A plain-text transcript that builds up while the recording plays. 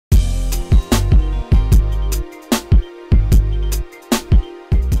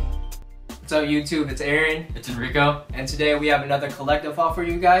up YouTube? It's Aaron. It's Enrico. And today we have another collective haul for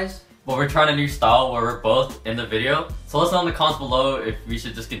you guys. Well, we're trying a new style where we're both in the video. So let us know in the comments below if we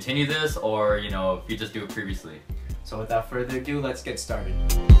should just continue this or, you know, if we just do it previously. So without further ado, let's get started.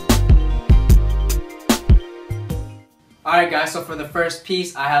 Alright guys, so for the first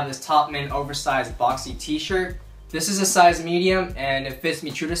piece, I have this Topman oversized boxy t-shirt. This is a size medium and it fits me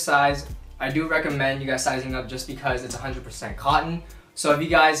true to size. I do recommend you guys sizing up just because it's 100% cotton. So if you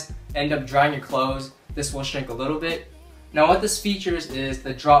guys end up drying your clothes, this will shrink a little bit. Now what this features is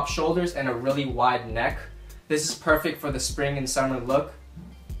the drop shoulders and a really wide neck. This is perfect for the spring and summer look.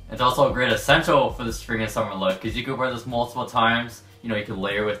 It's also a great essential for the spring and summer look because you could wear this multiple times. You know, you could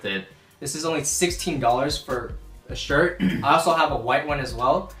layer with it. This is only $16 for a shirt. I also have a white one as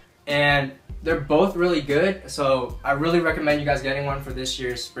well, and they're both really good, so I really recommend you guys getting one for this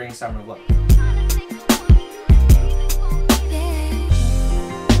year's spring summer look.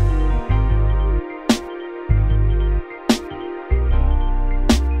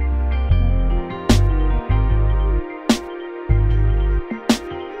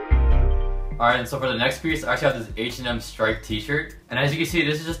 Alright, and so for the next piece, I actually have this H&M Striped t-shirt. And as you can see,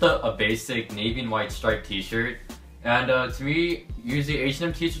 this is just a basic navy and white striped t-shirt. And to me, usually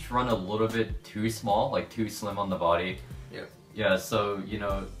H&M t-shirts run a little bit too small, like too slim on the body. Yep. Yeah, so, you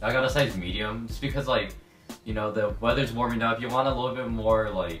know, I got a size medium just because, like, you know, the weather's warming up. You want a little bit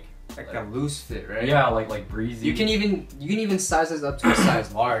more, like a loose fit, right? Yeah, like breezy. You can even size this up to a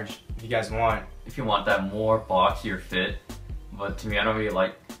size large if you guys want. If you want that more boxier fit. But to me, I don't really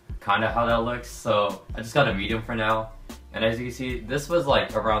like kind of how that looks, so I just got a medium for now. And as you can see, this was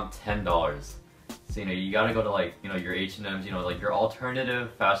like around $10. So, you know, you gotta go to, like, you know, your H&M's, you know, like your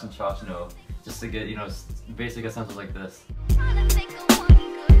alternative fashion shops, you know, just to get, you know, basic essentials like this.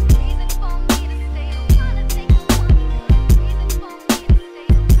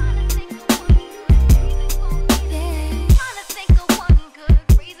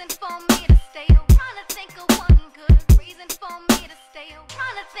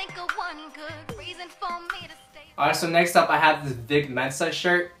 Alright, so next up I have this Vic Mensa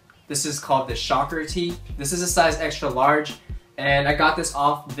shirt. This is called the Shocker Tee. This is a size extra large, and I got this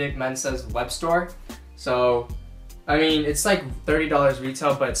off Vic Mensa's web store. So, I mean, it's like $30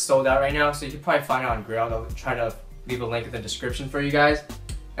 retail, but it's sold out right now, so you can probably find it on Grailed. I'll try to leave a link in the description for you guys.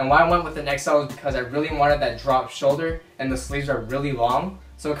 And why I went with an XL is because I really wanted that drop shoulder, and the sleeves are really long,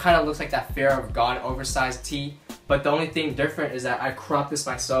 so it kind of looks like that Fear of God oversized tee. But the only thing different is that I cropped this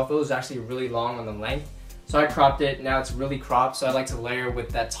myself. It was actually really long on the length. So I cropped it, now it's really cropped, so I like to layer with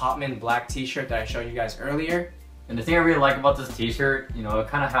that Topman black t-shirt that I showed you guys earlier. And the thing I really like about this t-shirt, you know, it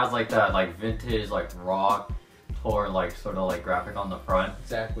kind of has like that like vintage like rock or like sort of like graphic on the front.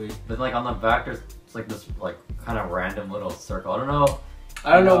 Exactly. But like on the back there's like this like kind of random little circle. I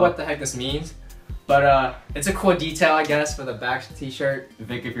don't know what the heck this means, but it's a cool detail, I guess, for the back t-shirt.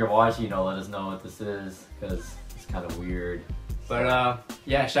 Vic, if you're watching, you know, let us know what this is because it's kind of weird. But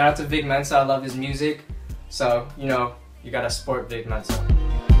yeah, shout out to Vic Mensa. I love his music. So, you know, you gotta support Vic Mensa.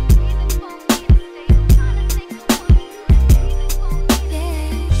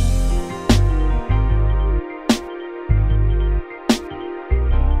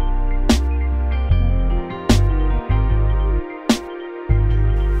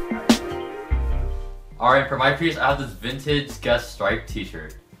 Alright, for my piece, I have this vintage Guess striped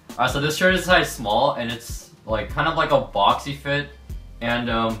t-shirt. Alright, so this shirt is size small and it's like kind of like a boxy fit. And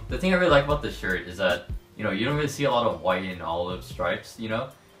the thing I really like about this shirt is that, you know, you don't really see a lot of white and olive stripes, you know?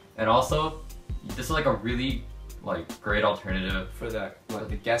 And also, this is like a really, like, great alternative. For the, what,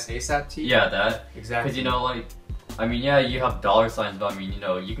 the Guess ASAP tee? Yeah, that. Exactly. Because, you know, like, I mean, yeah, you have dollar signs, but I mean, you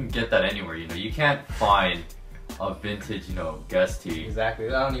know, you can get that anywhere, you know? You can't find a vintage, you know, Guess tee. Exactly.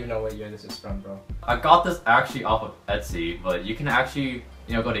 I don't even know what year this is from, bro. I got this actually off of Etsy, but you can actually,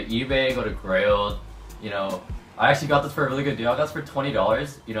 you know, go to eBay, go to Grailed, you know. I actually got this for a really good deal. I got this for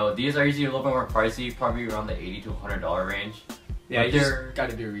 $20. You know, these are usually a little bit more pricey, probably around the $80 to $100 range. Yeah, you just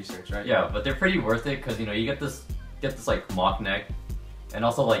gotta do research, right? Yeah, but they're pretty worth it because, you know, you get this like mock neck, and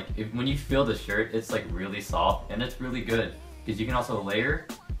also like when you feel the shirt, it's like really soft and it's really good because you can also layer,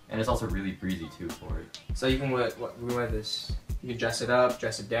 and it's also really breezy too for it. So you can wear this. You can dress it up,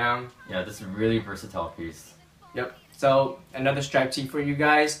 dress it down. Yeah, this is a really versatile piece. Yep. So another striped tee for you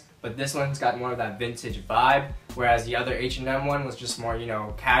guys. But this one's got more of that vintage vibe, whereas the other H&M one was just more, you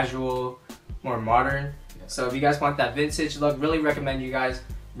know, casual, more modern. Yeah. So if you guys want that vintage look, really recommend you guys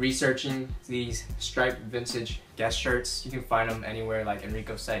researching these striped vintage Guess shirts. You can find them anywhere, like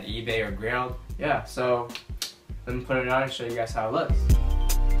Enrico said, eBay or Grailed. Yeah, so let me put it on and show you guys how it looks.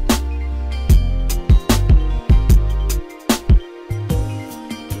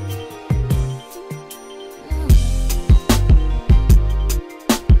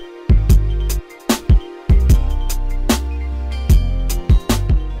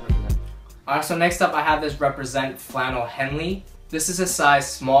 Alright, so next up I have this Represent Flannel Henley. This is a size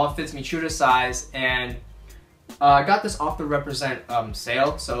small, fits me true to size, and I got this off the Represent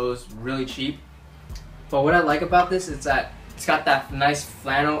sale, so it was really cheap. But what I like about this is that it's got that nice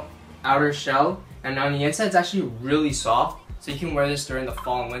flannel outer shell, and on the inside it's actually really soft, so you can wear this during the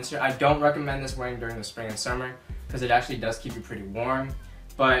fall and winter. I don't recommend this wearing during the spring and summer because it actually does keep you pretty warm,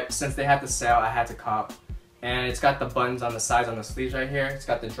 but since they had the sale I had to cop. And it's got the buttons on the sides on the sleeves right here. It's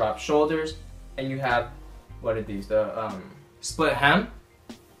got the drop shoulders, and you have, what are these, the split hem.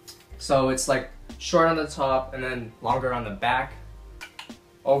 So it's like short on the top and then longer on the back.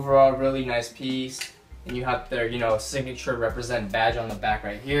 Overall, really nice piece. And you have their, you know, signature Represent badge on the back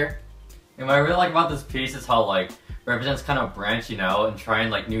right here. And what I really like about this piece is how like Represent's kind of branching out and trying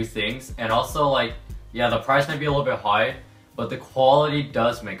like new things, and also like, yeah, the price might be a little bit high, but the quality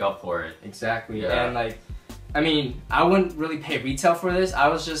does make up for it. Exactly. Yeah. And like, I mean, I wouldn't really pay retail for this. I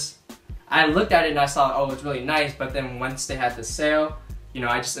looked at it and I saw, oh, it's really nice, but then once they had the sale, you know,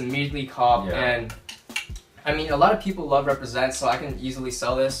 I just immediately copped. Yeah. And I mean, a lot of people love Represent, so I can easily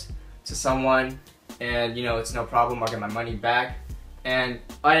sell this to someone, and you know, it's no problem. I'll get my money back. And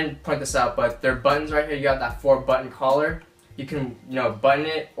I didn't point this out, but their buttons right here, you got that 4-button collar. You can, you know, button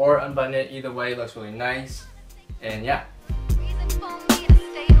it or unbutton it. Either way, it looks really nice. And yeah.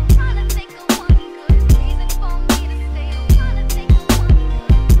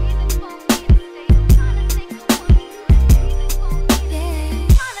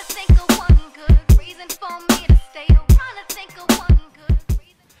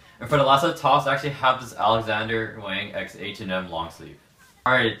 For the last set of tops, I actually have this Alexander Wang x H&M long sleeve.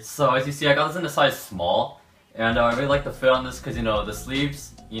 Alright, so as you see, I got this in a size small, and I really like the fit on this because, you know, the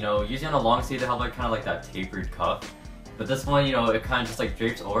sleeves, you know, usually on a long sleeve they have like kind of like that tapered cuff, but this one, you know, it kind of just like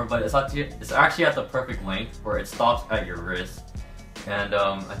drapes over, but it's actually at the perfect length where it stops at your wrist. And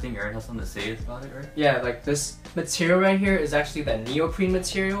I think Aaron has something to say about it, right? Yeah, like this material right here is actually the neoprene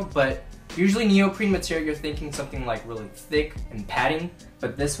material, but usually neoprene material you're thinking something like really thick and padding,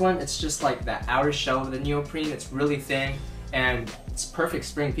 but this one, it's just like that outer shell of the neoprene. It's really thin and it's perfect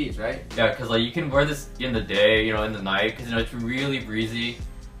spring piece, right? Yeah, because like you can wear this in the day, you know, in the night, because you know it's really breezy.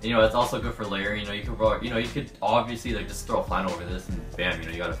 And, you know, it's also good for layering. You know, you could obviously like just throw a flannel over this and bam, you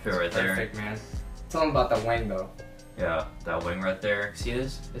know, you got a fit right there. Perfect, man. Tell them about that Wang though. Yeah, that Wang right there. See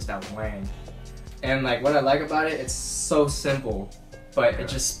this? It's that Wang. And like what I like about it, it's so simple, but it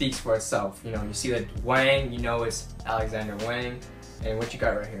just speaks for itself. You know, you see the Wang, you know it's Alexander Wang. And what you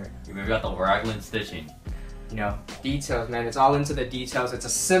got right here? We've got the raglan stitching. You know, details, man. It's all into the details. It's a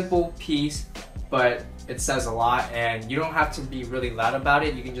simple piece, but it says a lot, and you don't have to be really loud about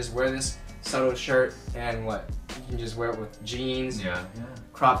it. You can just wear this subtle shirt and what? You can just wear it with jeans,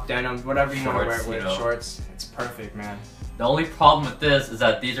 cropped denim, whatever you want to wear it with, you know. Shorts. It's perfect, man. The only problem with this is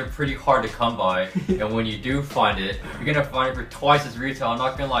that these are pretty hard to come by, and when you do find it, you're gonna find it for twice as retail. I'm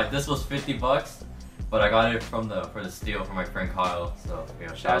not gonna lie, this was 50 bucks. But I got it for the steal from my friend Kyle, so you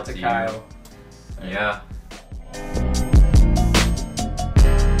know, shout out to Kyle. Yeah.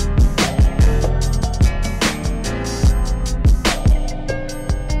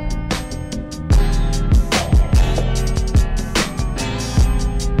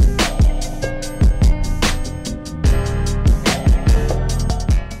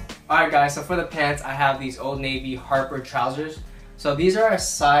 Alright guys, so for the pants, I have these Old Navy Harper trousers. So these are a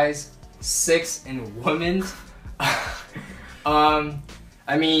size 6 in women's.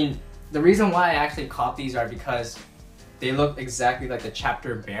 I mean, the reason why I actually copped these are because they look exactly like the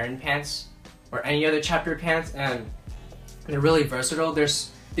Chapter Baron pants or any other Chapter pants, and they're really versatile.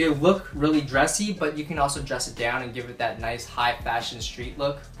 They look really dressy, but you can also dress it down and give it that nice high fashion street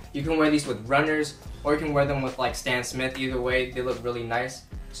look. You can wear these with runners, or you can wear them with like Stan Smith. Either way, they look really nice.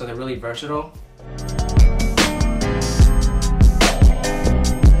 So they're really versatile.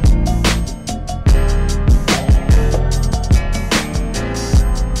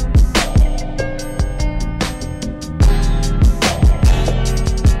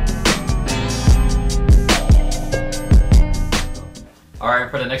 Alright,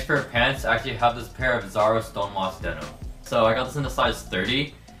 for the next pair of pants, I actually have this pair of Zara Stonewash Denim. So I got this in a size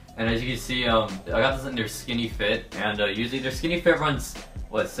 30, and as you can see, I got this in their skinny fit, and usually their skinny fit runs,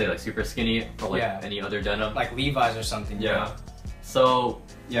 let's say like super skinny for like any other denim. Like Levi's or something. Yeah. So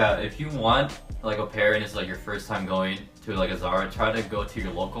yeah, if you want like a pair and it's like your first time going to like a Zara, try to go to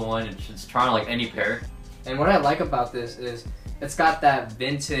your local one and just try on like any pair. And what I like about this is it's got that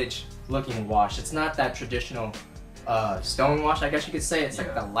vintage looking wash. It's not that traditional Stonewash, I guess you could say. It's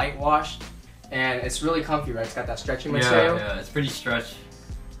like the light wash, and it's really comfy, right? It's got that stretchy material. Yeah, it's pretty stretchy.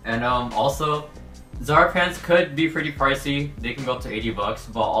 And also, Zara pants could be pretty pricey. They can go up to 80 bucks,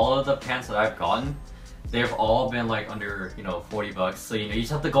 but all of the pants that I've gotten, they've all been like under, 40 bucks. So, you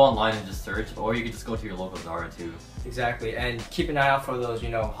just have to go online and just search, or you can just go to your local Zara too. Exactly, and keep an eye out for those,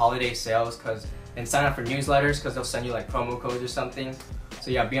 holiday sales, and sign up for newsletters because they'll send you like promo codes or something. So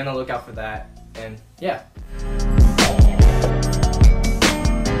yeah, be on the lookout for that, and yeah.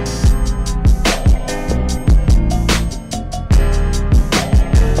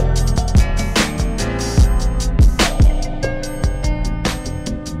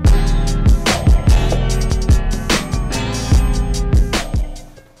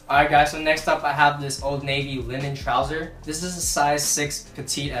 Alright guys, so next up I have this Old Navy linen trouser. This is a size 6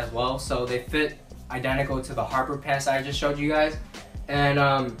 petite as well, so they fit identical to the Harper pants that I just showed you guys.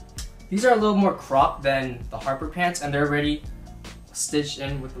 And these are a little more cropped than the Harper pants, and they're already stitched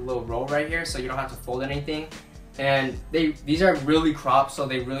in with a little roll right here, so you don't have to fold anything. And these are really cropped, so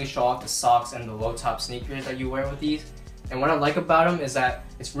they really show off the socks and the low top sneakers that you wear with these. And what I like about them is that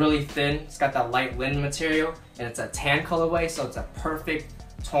it's really thin, it's got that light linen material, and it's a tan colorway, so it's a perfect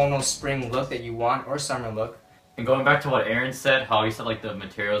tonal spring look that you want, or summer look. And going back to what Aaron said, how he said like the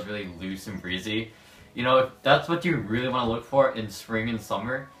material is really loose and breezy, if that's what you really want to look for in spring and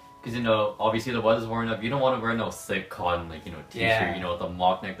summer, because obviously the weather's warming up, you don't want to wear no thick cotton like t-shirt, yeah. With a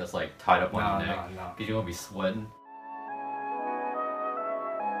mock neck that's like tied up on your neck, no. because you won't be sweating.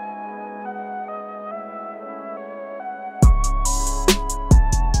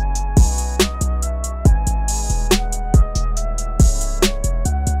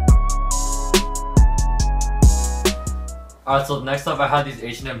 Alright, so next up I have these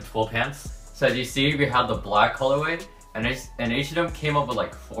H&M Twill Pants. So as you see, we have the black colorway, and H&M came up with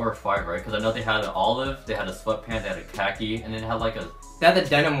like 4 or 5, right? Because I know they had an olive, they had a sweatpant, they had a khaki, and then had like a... They had the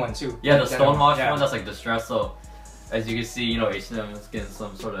denim one too. Yeah, the Stonewash one that's like distressed. So as you can see, H&M is getting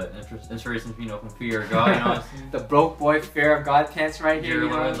some sort of inspiration, from Fear of God, The broke boy Fear of God pants right here,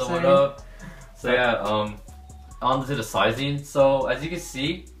 what up? So yeah, on to the sizing. So as you can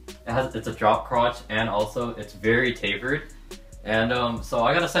see, it's a drop crotch, and also it's very tapered. And so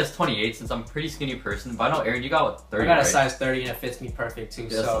I got a size 28 since I'm a pretty skinny person, but I know Aaron, you got what, 30, I got a right? size 30 and it fits me perfect too.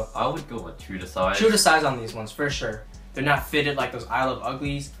 Yeah, so I would go with true to size. True to size on these ones for sure. They're not fitted like those I Love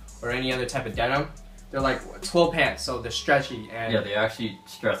Uglies or any other type of denim. They're like twill pants, so they're stretchy, and yeah, they actually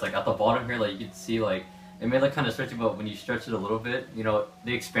stretch. Like at the bottom here, like you can see, like it may look kind of stretchy, but when you stretch it a little bit,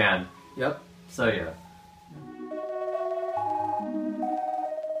 they expand. Yep. So yeah.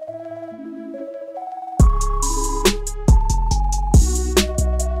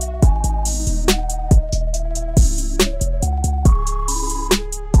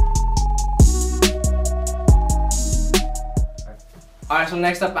 Alright, so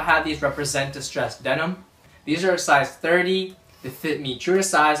next up I have these Represent Distressed Denim. These are a size 30. They fit me true to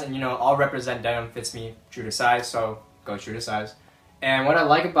size, and all Represent denim fits me true to size, so go true to size. And what I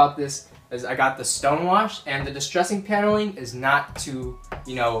like about this is I got the Stonewash, and the distressing paneling is not too,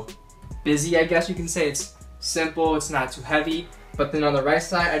 busy, I guess you can say. It's simple, it's not too heavy. But then on the right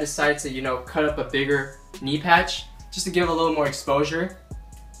side, I decided to, cut up a bigger knee patch just to give a little more exposure.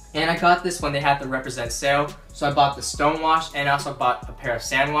 And I got this when they had the Represent sale, so I bought the Stonewash, and I also bought a pair of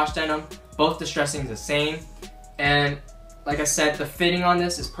Sandwash denim. Both distressing the same, and like I said, the fitting on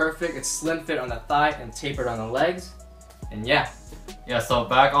this is perfect. It's slim fit on the thigh and tapered on the legs, and yeah. Yeah, so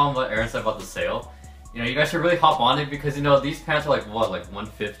back on what Aaron said about the sale, you guys should really hop on it, because these pants are like what, like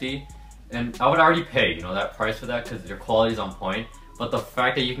 $150, and I would already pay that price for that because their quality is on point. But the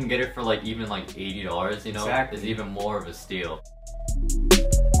fact that you can get it for like even like $80, exactly, is even more of a steal.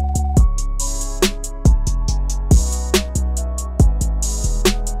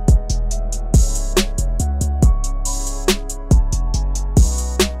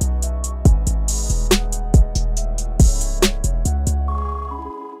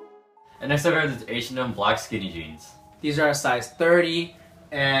 And next up is H&M black skinny jeans. These are a size 30,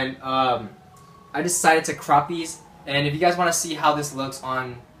 and I decided to crop these. And if you guys want to see how this looks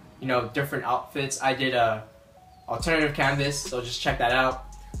on, different outfits, I did a alternative canvas, so just check that out.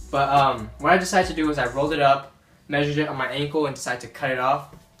 But what I decided to do is I rolled it up, measured it on my ankle, and decided to cut it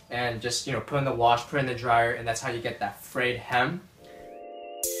off, and just put in the wash, put in the dryer, and that's how you get that frayed hem.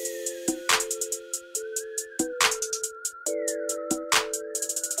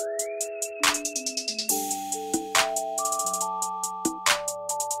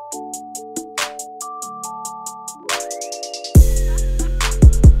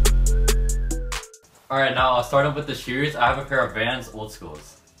 Alright, now I'll start up with the shoes. I have a pair of Vans Old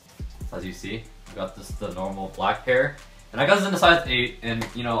Skools. So as you see, I got the normal black pair. And I got this in a size 8, and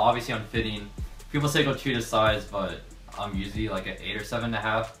obviously on fitting, people say go true to size, but I'm usually like an 8 or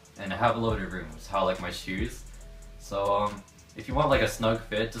 7.5. and I have a little bit of room. It's how I like my shoes. So if you want like a snug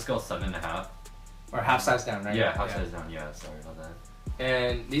fit, just go 7.5. Or half size down, right? Yeah, half size down. Yeah, sorry about that.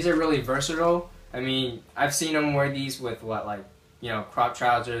 And these are really versatile. I mean, I've seen them wear these with what, like, you know, crop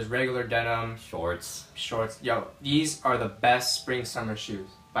trousers, regular denim, shorts. Yo, these are the best spring summer shoes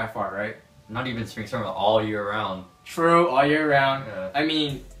by far, right? Not even spring summer, all year round. True, all year round. Yeah. I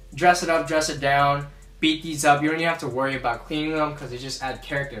mean, dress it up, dress it down, beat these up. You don't even have to worry about cleaning them because they just add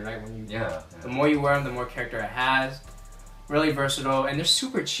character, right? When you the more you wear them, the more character it has. Really versatile, and they're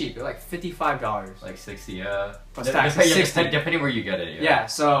super cheap. They're like $55. Like 60, yeah. Plus tax, 60. Depending where you get it. Yeah. Yeah.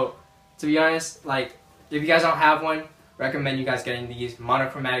 So to be honest, like if you guys don't have one, recommend you guys getting these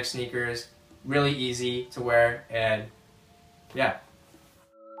monochromatic sneakers. Really easy to wear, and yeah.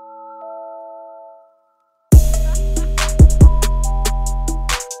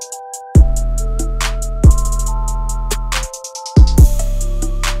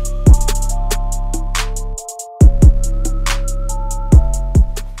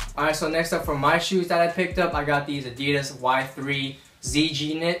 Alright, so next up for my shoes that I picked up, I got these Adidas Y-3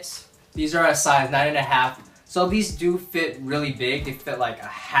 ZG Knits. These are a size 9.5. So these do fit really big. They fit like a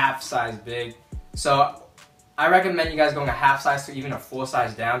half size big. So I recommend you guys going a half size to even a full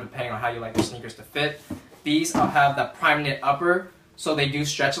size down, depending on how you like your sneakers to fit. These have the prime knit upper, so they do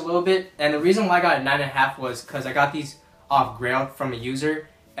stretch a little bit. And the reason why I got a 9.5 was because I got these off Grail from a user,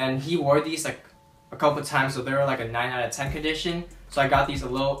 and he wore these like a couple times, so they were like a 9 out of 10 condition. So I got these a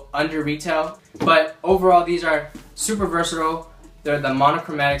little under retail, but overall these are super versatile. They're the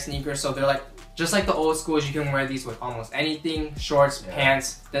monochromatic sneakers, so they're like just like the old schools. You can wear these with almost anything, shorts,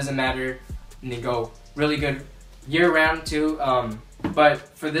 pants, doesn't matter, and they go really good year round too. But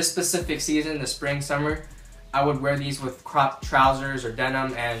for this specific season, the spring summer, I would wear these with crop trousers or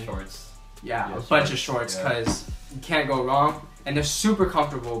denim and shorts. Yeah, a bunch of shorts because you can't go wrong, and they're super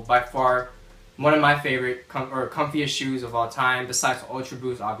comfortable. By far one of my favorite comfiest shoes of all time, besides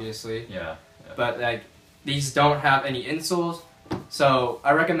Ultraboost, obviously. Yeah. But like, these don't have any insoles, so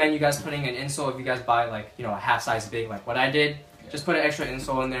I recommend you guys putting an insole if you guys buy like, you know, a half size big like what I did. Yeah. Just put an extra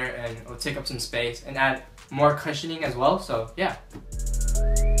insole in there and it'll take up some space and add more cushioning as well. So yeah.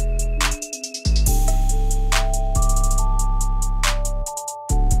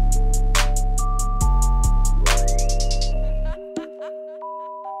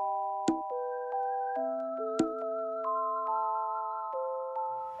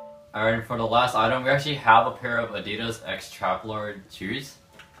 Alright, for the last item, we actually have a pair of Adidas X Traplord shoes.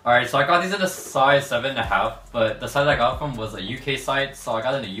 Alright, so I got these in a size 7.5, but the size I got from was a UK site, so I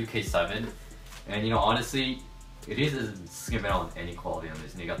got it in a UK 7. And you know, honestly, Adidas isn't skimping out on any quality on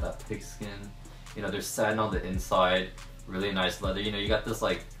this. And you got that pigskin, you know, there's satin on the inside, really nice leather. You know, you got this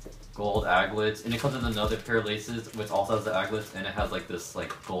like gold aglets, and it comes with another pair of laces, which also has the aglets, and it has like this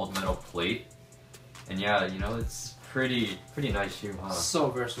like gold metal plate. And yeah, you know, it's pretty nice shoe, huh? So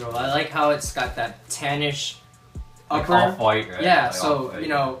versatile. I like how it's got that tannish upper. Like off-white, right? Yeah, like so you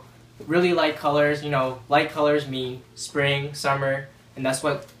know, really light colors. You know, light colors mean spring, summer, and that's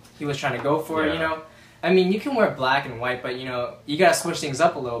what he was trying to go for. Yeah. You know, I mean, you can wear black and white, but you know, you gotta switch things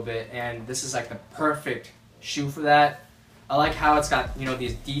up a little bit, and this is like the perfect shoe for that. I like how it's got, you know,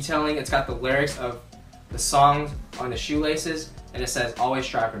 these detailing. It's got the lyrics of the songs on the shoelaces, and it says "Always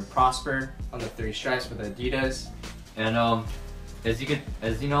strive and prosper" on the 3 stripes for the Adidas. And as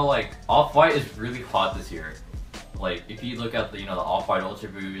you know, like off-white is really hot this year. Like if you look at the, you know, the off-white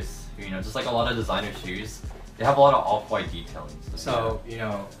Ultraboost, you know, just like a lot of designer shoes, they have a lot of off-white detailing. So you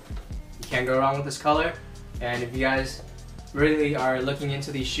know, you can't go wrong with this color. And if you guys really are looking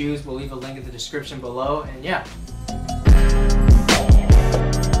into these shoes, we'll leave a link in the description below. And yeah.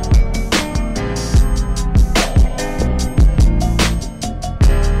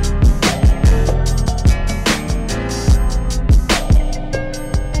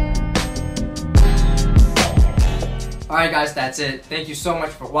 Alright guys, that's it. Thank you so much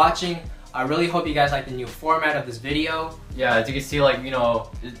for watching. I really hope you guys like the new format of this video. Yeah, as you can see, like, you know,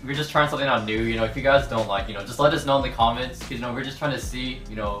 we're just trying something out new. You know, if you guys don't like, you know, just let us know in the comments, because, you know, we're just trying to see,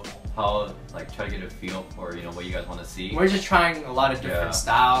 you know, how, like, try to get a feel for, you know, what you guys want to see. We're just trying a lot of different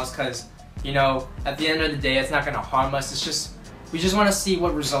styles, because, you know, at the end of the day, it's not going to harm us. It's just, we just want to see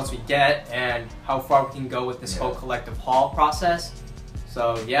what results we get and how far we can go with this whole collective haul process.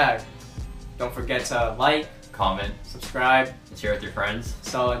 So yeah, don't forget to like, comment, subscribe, and share with your friends.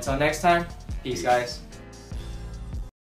 So until next time, peace guys.